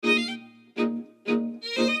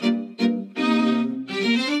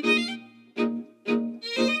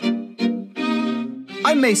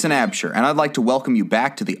I'm Mason Absher, and I'd like to welcome you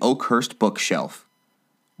back to the Oakhurst Bookshelf.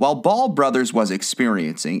 While Ball Brothers was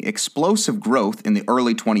experiencing explosive growth in the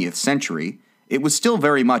early 20th century, it was still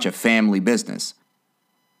very much a family business.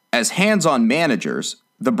 As hands-on managers,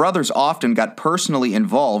 the brothers often got personally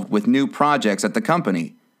involved with new projects at the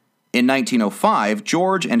company. In 1905,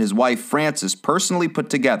 George and his wife Frances personally put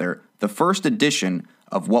together the first edition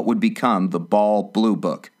of what would become the Ball Blue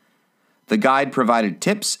Book. The guide provided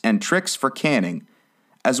tips and tricks for canning,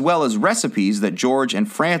 as well as recipes that George and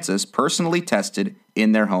Frances personally tested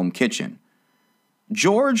in their home kitchen.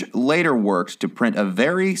 George later worked to print a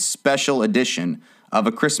very special edition of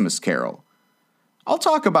A Christmas Carol. I'll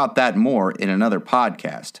talk about that more in another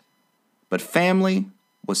podcast, but family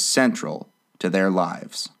was central to their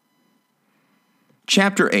lives.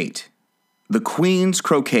 Chapter 8. The Queen's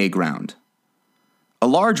Croquet Ground. A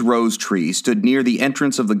large rose tree stood near the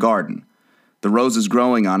entrance of the garden. The roses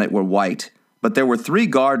growing on it were white, but there were 3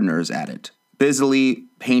 gardeners at it, busily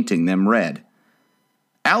painting them red.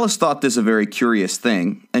 Alice thought this a very curious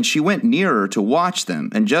thing, and she went nearer to watch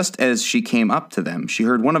them, and just as she came up to them, she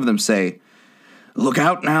heard one of them say, "Look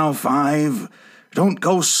out now, Five. Don't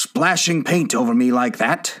go splashing paint over me like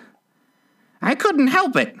that." "I couldn't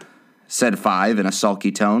help it," said Five in a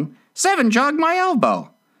sulky tone. "Seven jogged my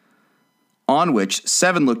elbow." On which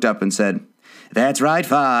Seven looked up and said, "That's right,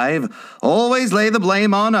 Five. Always lay the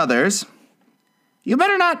blame on others." "You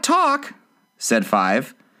better not talk," said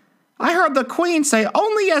Five. "I heard the Queen say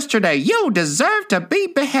only yesterday you deserve to be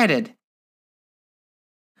beheaded."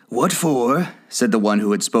 "What for?" said the one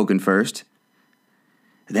who had spoken first.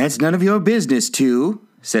 "That's none of your business, Two,"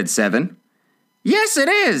 said Seven. "Yes, it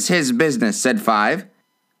is his business," said Five.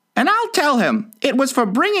 "And I'll tell him it was for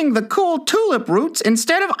bringing the cool tulip roots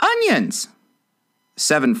instead of onions."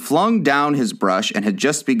 Seven flung down his brush and had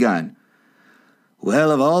just begun.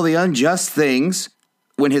 "Well, of all the unjust things,"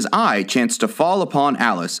 when his eye chanced to fall upon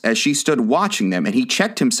Alice as she stood watching them, and he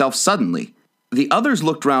checked himself suddenly. The others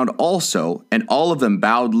looked round also, and all of them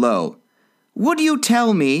bowed low. "Would you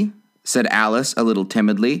tell me," said Alice a little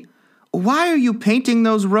timidly, "why are you painting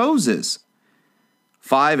those roses?"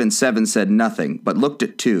 5 and 7 said nothing, but looked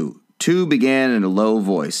at 2. 2 began in a low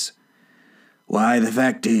voice. "Why, the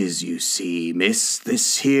fact is, you see, miss,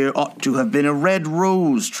 this here ought to have been a red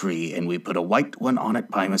rose tree, and we put a white one on it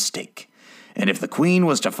by mistake. And if the Queen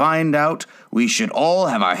was to find out, we should all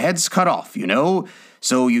have our heads cut off, you know.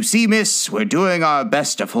 So you see, miss, we're doing our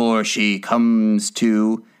best afore she comes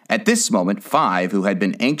to—" At this moment, 5, who had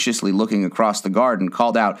been anxiously looking across the garden,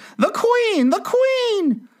 called out, "The Queen! The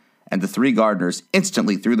Queen!" And the 3 gardeners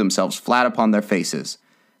instantly threw themselves flat upon their faces.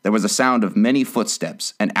 There was a sound of many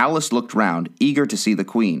footsteps, and Alice looked round, eager to see the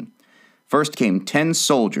Queen. First came 10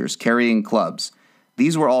 soldiers carrying clubs.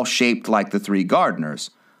 These were all shaped like the 3 gardeners,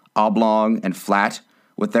 oblong and flat,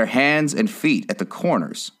 with their hands and feet at the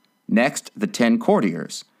corners. Next, the 10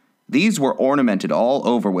 courtiers. These were ornamented all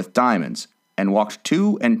over with diamonds, and walked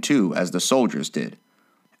 2 and 2 as the soldiers did.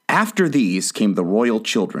 After these came the royal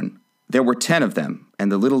children. There were 10 of them,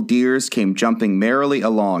 and the little dears came jumping merrily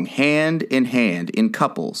along hand in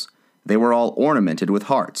couples. They were all ornamented with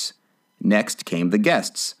hearts. Next came the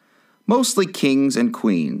guests, mostly kings and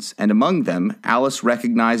queens, and among them Alice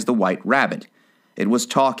recognized the White Rabbit. It was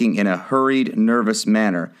talking in a hurried, nervous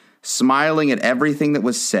manner, smiling at everything that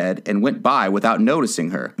was said, and went by without noticing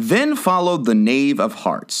her. Then followed the Knave of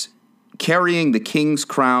Hearts, carrying the king's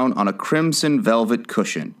crown on a crimson velvet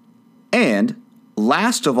cushion. And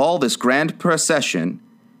last of all this grand procession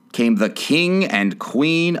came the King and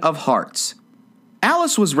Queen of Hearts.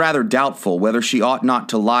 Alice was rather doubtful whether she ought not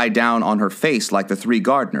to lie down on her face like the 3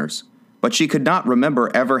 gardeners, but she could not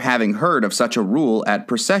remember ever having heard of such a rule at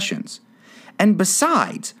processions. And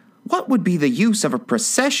besides, what would be the use of a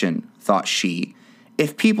procession, thought she,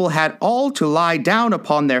 if people had all to lie down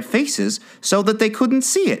upon their faces so that they couldn't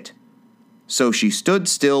see it? So she stood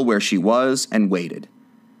still where she was and waited.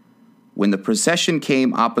 When the procession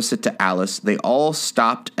came opposite to Alice, they all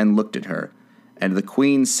stopped and looked at her, and the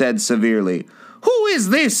Queen said severely, "Who is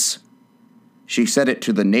this?" She said it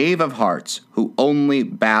to the Knave of Hearts, who only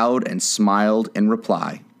bowed and smiled in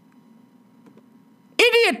reply.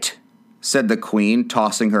 "Idiot!" said the Queen,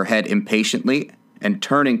 tossing her head impatiently, and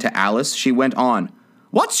turning to Alice, she went on,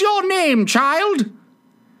 "What's your name, child?"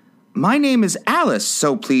 "My name is Alice,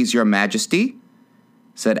 so please your majesty,"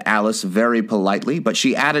 said Alice very politely, but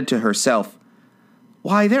she added to herself,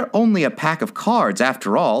 "Why, they're only a pack of cards,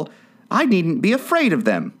 after all. I needn't be afraid of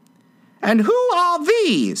them." "And who are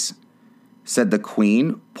these?" said the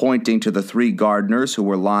Queen, pointing to the 3 gardeners who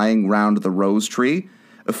were lying round the rose tree.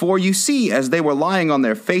 For you see, as they were lying on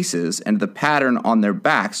their faces, and the pattern on their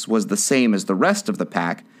backs was the same as the rest of the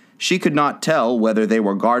pack, she could not tell whether they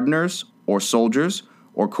were gardeners, or soldiers,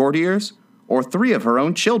 or courtiers, or 3 of her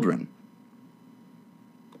own children.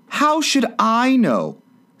 "How should I know?"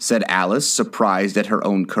 said Alice, surprised at her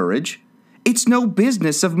own courage. "It's no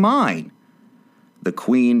business of mine." The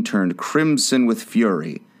queen turned crimson with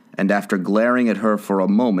fury, and after glaring at her for a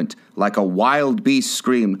moment, like a wild beast,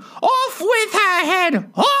 screamed, "Off with her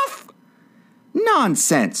head! Off!"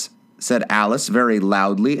 "Nonsense," said Alice very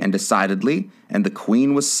loudly and decidedly, and the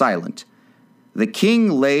queen was silent. The king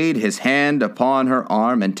laid his hand upon her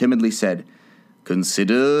arm and timidly said,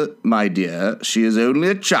 "Consider, my dear, she is only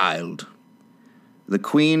a child." The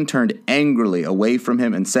queen turned angrily away from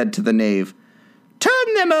him and said to the knave,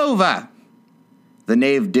 "Turn them over." The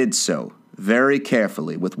knave did so, very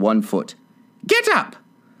carefully, with one foot. "Get up,"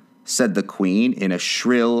 said the queen in a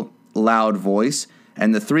shrill, loud voice,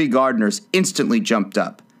 and the 3 gardeners instantly jumped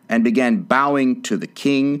up and began bowing to the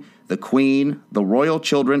king, the queen, the royal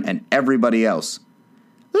children, and everybody else.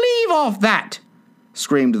 "Leave off that,"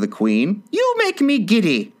 screamed the queen. "You make me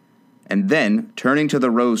giddy." And then, turning to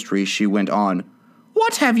the rose tree, she went on,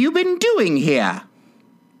 "What have you been doing here?"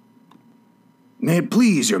 "May it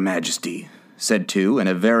please your majesty," said two in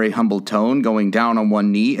a very humble tone, going down on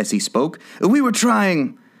one knee as he spoke. "We were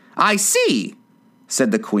trying—" "I see,"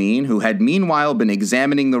 said the queen, who had meanwhile been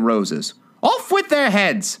examining the roses. "Off with their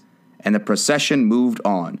heads!" And the procession moved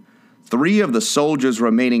on, 3 of the soldiers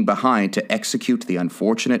remaining behind to execute the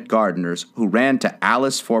unfortunate gardeners, who ran to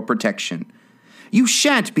Alice for protection. "You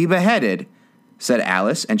shan't be beheaded," said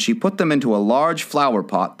Alice, and she put them into a large flower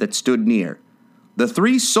pot that stood near. The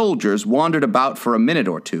 3 soldiers wandered about for a minute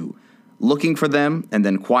or 2, looking for them, and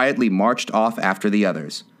then quietly marched off after the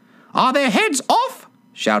others. "Are their heads off?"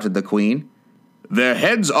 shouted the queen. "Their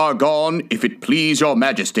heads are gone, if it please your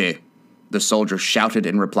majesty," the soldiers shouted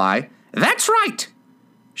in reply. "That's right,"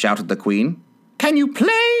 shouted the queen. "Can you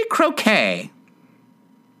play croquet?"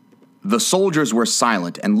 The soldiers were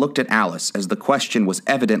silent and looked at Alice, as the question was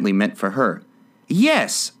evidently meant for her.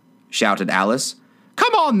 "Yes," shouted Alice.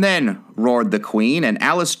 "Come on then," roared the queen, and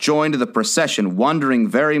Alice joined the procession, wondering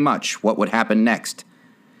very much what would happen next.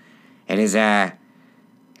 It's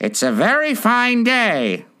a very fine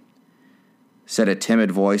day," said a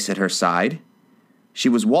timid voice at her side. She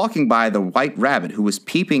was walking by the white rabbit, who was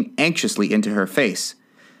peeping anxiously into her face.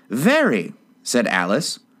 "Very," said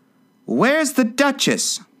Alice. "Where's the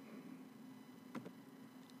Duchess?"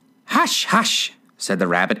 "Hush, hush," said the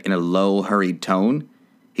rabbit in a low, hurried tone.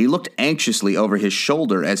 He looked anxiously over his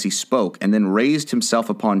shoulder as he spoke, and then raised himself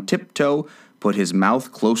upon tiptoe, put his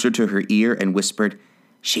mouth closer to her ear, and whispered,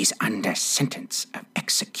 "She's under sentence of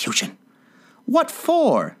execution." "What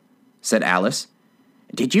for?" said Alice.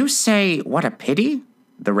 "Did you say, 'what a pity'?"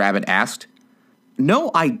 the rabbit asked. "No,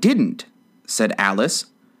 I didn't," said Alice.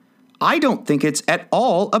 "I don't think it's at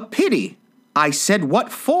all a pity. I said,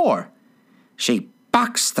 'what for?'" "She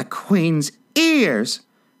boxed the queen's ears,"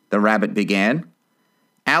 the rabbit began.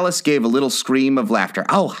 Alice gave a little scream of laughter.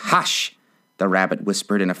 "Oh, hush," the rabbit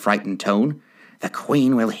whispered in a frightened tone. "The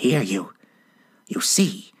queen will hear you. You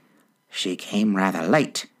see, she came rather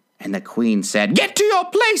late, and the queen said, 'Get to your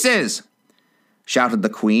places!' shouted the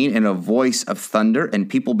queen in a voice of thunder, and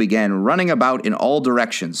people began running about in all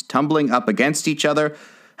directions, tumbling up against each other.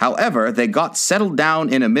 However, they got settled down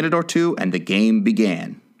in a minute or 2, and the game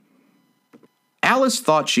began. Alice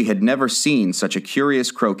thought she had never seen such a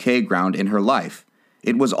curious croquet ground in her life.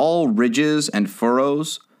 It was all ridges and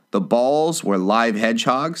furrows, the balls were live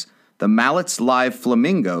hedgehogs, the mallets live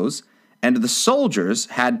flamingos, and the soldiers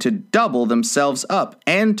had to double themselves up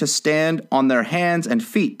and to stand on their hands and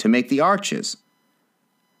feet to make the arches.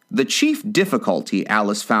 The chief difficulty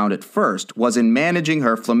Alice found at first was in managing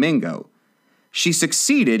her flamingo. She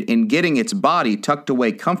succeeded in getting its body tucked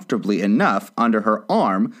away comfortably enough under her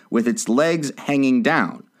arm with its legs hanging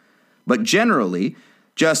down. But generally,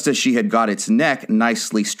 just as she had got its neck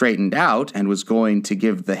nicely straightened out and was going to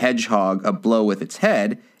give the hedgehog a blow with its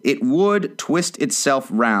head, it would twist itself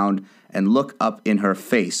round and look up in her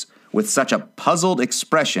face with such a puzzled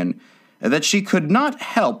expression that she could not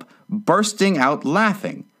help bursting out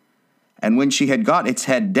laughing. And when she had got its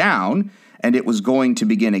head down, and it was going to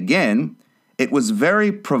begin again, it was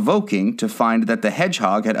very provoking to find that the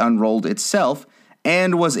hedgehog had unrolled itself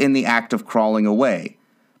and was in the act of crawling away.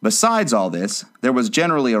 Besides all this, there was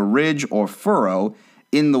generally a ridge or furrow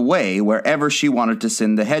in the way wherever she wanted to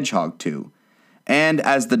send the hedgehog to. And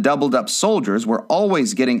as the doubled-up soldiers were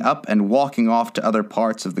always getting up and walking off to other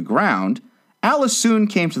parts of the ground, Alice soon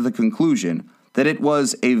came to the conclusion that it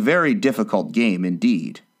was a very difficult game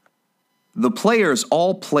indeed. The players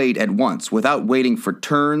all played at once without waiting for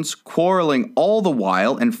turns, quarreling all the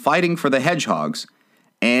while and fighting for the hedgehogs.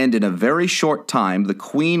 And in a very short time, the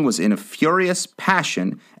queen was in a furious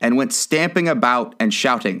passion and went stamping about and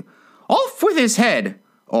shouting, "Off with his head!"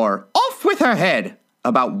 or "Off with her head!"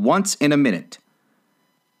 about once in a minute.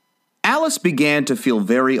 Alice began to feel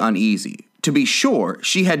very uneasy. To be sure,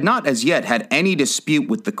 she had not as yet had any dispute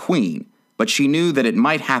with the queen, but she knew that it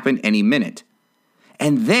might happen any minute.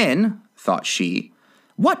 And then, thought she,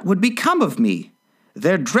 what would become of me?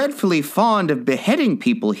 They're dreadfully fond of beheading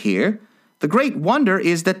people here. The great wonder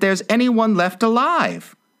is that there's anyone left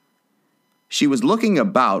alive. She was looking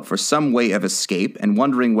about for some way of escape and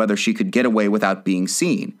wondering whether she could get away without being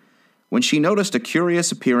seen, when she noticed a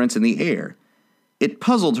curious appearance in the air. It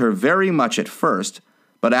puzzled her very much at first,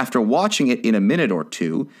 but after watching it in a minute or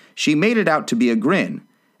two, she made it out to be a grin,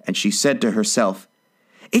 and she said to herself,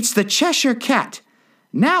 "It's the Cheshire Cat.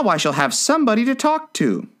 Now I shall have somebody to talk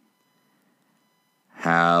to."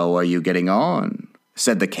 "How are you getting on?"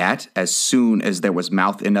 said the cat as soon as there was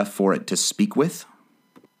mouth enough for it to speak with.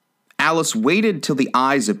 Alice waited till the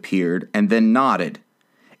eyes appeared and then nodded.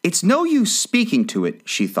 "It's no use speaking to it,"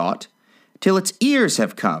 she thought, "till its ears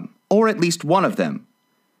have come, or at least one of them."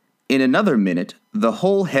 In another minute, the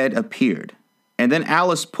whole head appeared, and then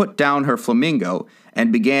Alice put down her flamingo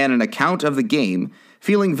and began an account of the game,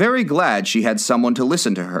 feeling very glad she had someone to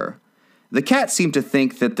listen to her. The cat seemed to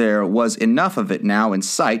think that there was enough of it now in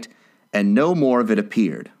sight, and no more of it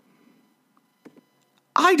appeared.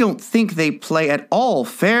 "I don't think they play at all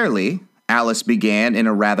fairly," Alice began in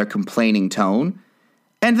a rather complaining tone,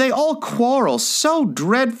 "and they all quarrel so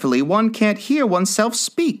dreadfully one can't hear oneself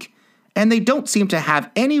speak. And they don't seem to have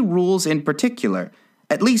any rules in particular.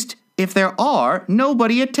 At least, if there are,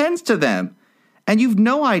 nobody attends to them. And you've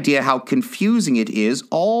no idea how confusing it is,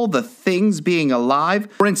 all the things being alive.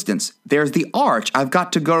 For instance, there's the arch I've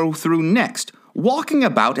got to go through next, walking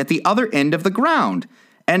about at the other end of the ground.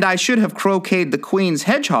 And I should have croqueted the queen's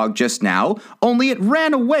hedgehog just now, only it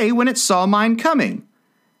ran away when it saw mine coming."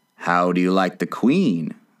 "How do you like the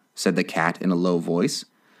queen?" said the cat in a low voice.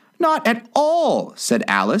 "Not at all," said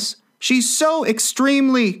Alice. "She's so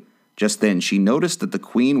extremely—" Just then she noticed that the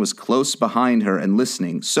queen was close behind her and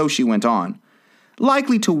listening, so she went on,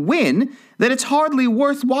 "likely to win, that it's hardly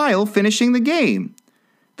worthwhile finishing the game."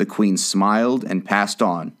 The queen smiled and passed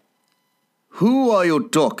on. "Who are you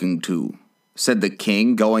talking to?" said the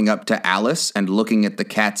king, going up to Alice and looking at the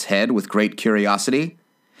cat's head with great curiosity.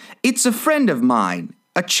 "It's a friend of mine,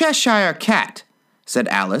 a Cheshire cat," said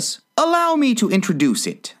Alice. "Allow me to introduce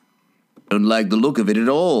it." "Don't like the look of it at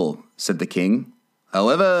all," said the king.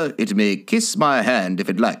 "However, it may kiss my hand if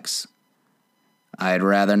it likes." "I'd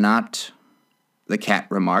rather not," the cat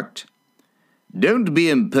remarked. "Don't be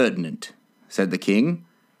impertinent," said the king,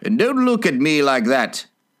 "and don't look at me like that."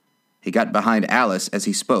 He got behind Alice as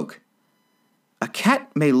he spoke. "A cat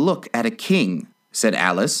may look at a king," said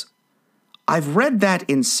Alice. "I've read that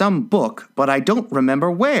in some book, but I don't remember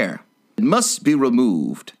where." "It must be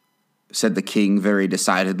removed," said the king very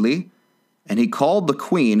decidedly, and he called the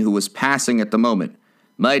queen who was passing at the moment.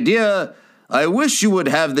 "My dear, I wish you would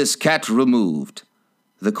have this cat removed."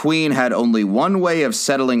 The queen had only one way of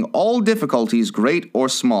settling all difficulties, great or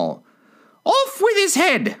small. "Off with his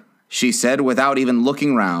head," she said without even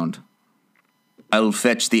looking round. "I'll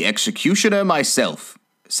fetch the executioner myself,"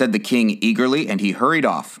 said the king eagerly, and he hurried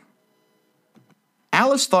off.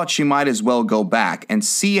 Alice thought she might as well go back and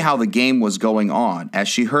see how the game was going on, as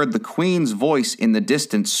she heard the queen's voice in the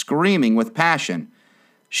distance screaming with passion.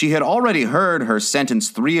 She had already heard her sentence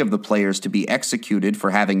 3 of the players to be executed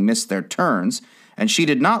for having missed their turns, and she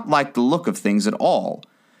did not like the look of things at all,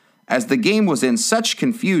 as the game was in such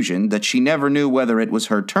confusion that she never knew whether it was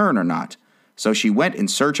her turn or not, so she went in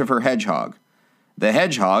search of her hedgehog. The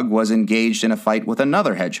hedgehog was engaged in a fight with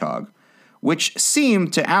another hedgehog, which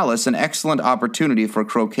seemed to Alice an excellent opportunity for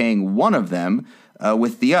croqueting one of them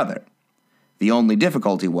with the other. The only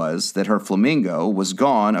difficulty was that her flamingo was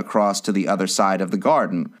gone across to the other side of the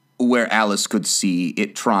garden, where Alice could see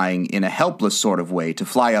it trying in a helpless sort of way to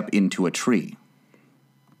fly up into a tree.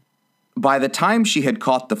 By the time she had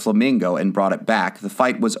caught the flamingo and brought it back, the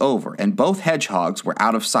fight was over, and both hedgehogs were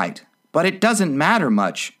out of sight. "But it doesn't matter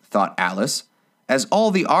much," thought Alice, "as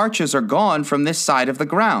all the arches are gone from this side of the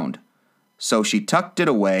ground." So she tucked it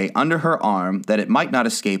away under her arm that it might not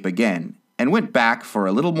escape again, and went back for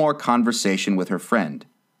a little more conversation with her friend.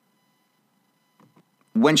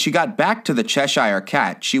 When she got back to the Cheshire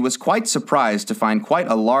Cat, she was quite surprised to find quite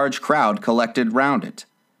a large crowd collected round it.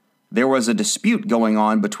 There was a dispute going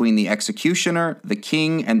on between the executioner, the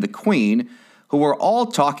king, and the queen, who were all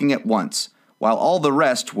talking at once, while all the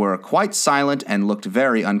rest were quite silent and looked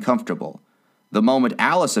very uncomfortable. The moment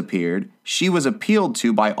Alice appeared, she was appealed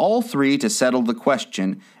to by all three to settle the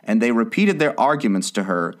question, and they repeated their arguments to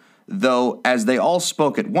her, though, as they all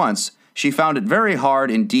spoke at once, she found it very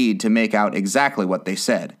hard indeed to make out exactly what they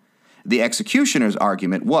said. The executioner's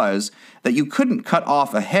argument was that you couldn't cut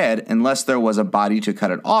off a head unless there was a body to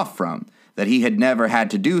cut it off from, that he had never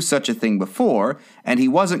had to do such a thing before, and he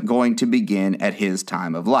wasn't going to begin at his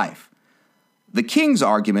time of life. The king's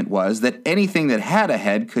argument was that anything that had a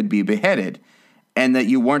head could be beheaded, and that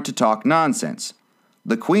you weren't to talk nonsense.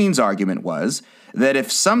 The queen's argument was that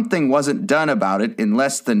if something wasn't done about it in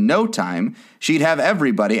less than no time, she'd have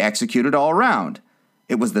everybody executed all round.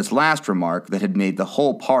 It was this last remark that had made the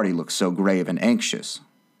whole party look so grave and anxious.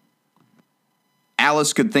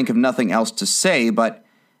 Alice could think of nothing else to say, but,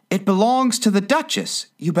 "It belongs to the Duchess.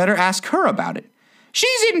 You better ask her about it."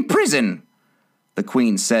 "She's in prison," the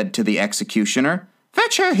queen said to the executioner.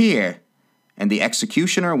 "Fetch her here." And the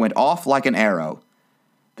executioner went off like an arrow.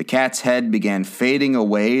 The cat's head began fading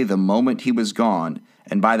away the moment he was gone,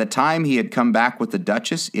 and by the time he had come back with the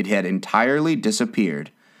Duchess, it had entirely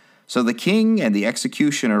disappeared. So the king and the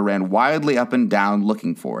executioner ran wildly up and down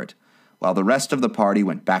looking for it, while the rest of the party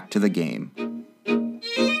went back to the game.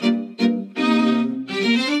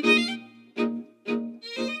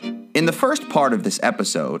 In the first part of this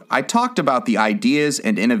episode, I talked about the ideas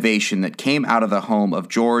and innovation that came out of the home of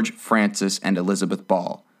George, Francis, and Elizabeth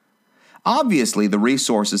Ball. Obviously, the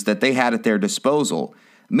resources that they had at their disposal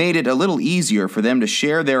made it a little easier for them to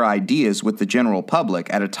share their ideas with the general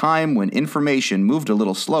public at a time when information moved a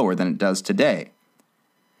little slower than it does today.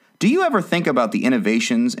 Do you ever think about the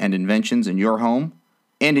innovations and inventions in your home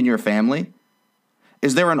and in your family?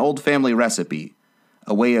 Is there an old family recipe?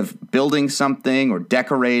 A way of building something or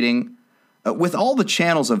decorating? With all the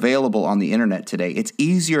channels available on the internet today, it's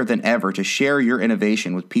easier than ever to share your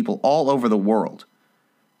innovation with people all over the world.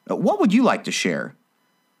 What would you like to share?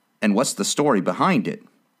 And what's the story behind it?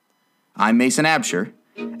 I'm Mason Absher.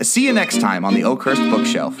 See you next time on the Oakhurst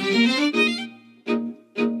Bookshelf.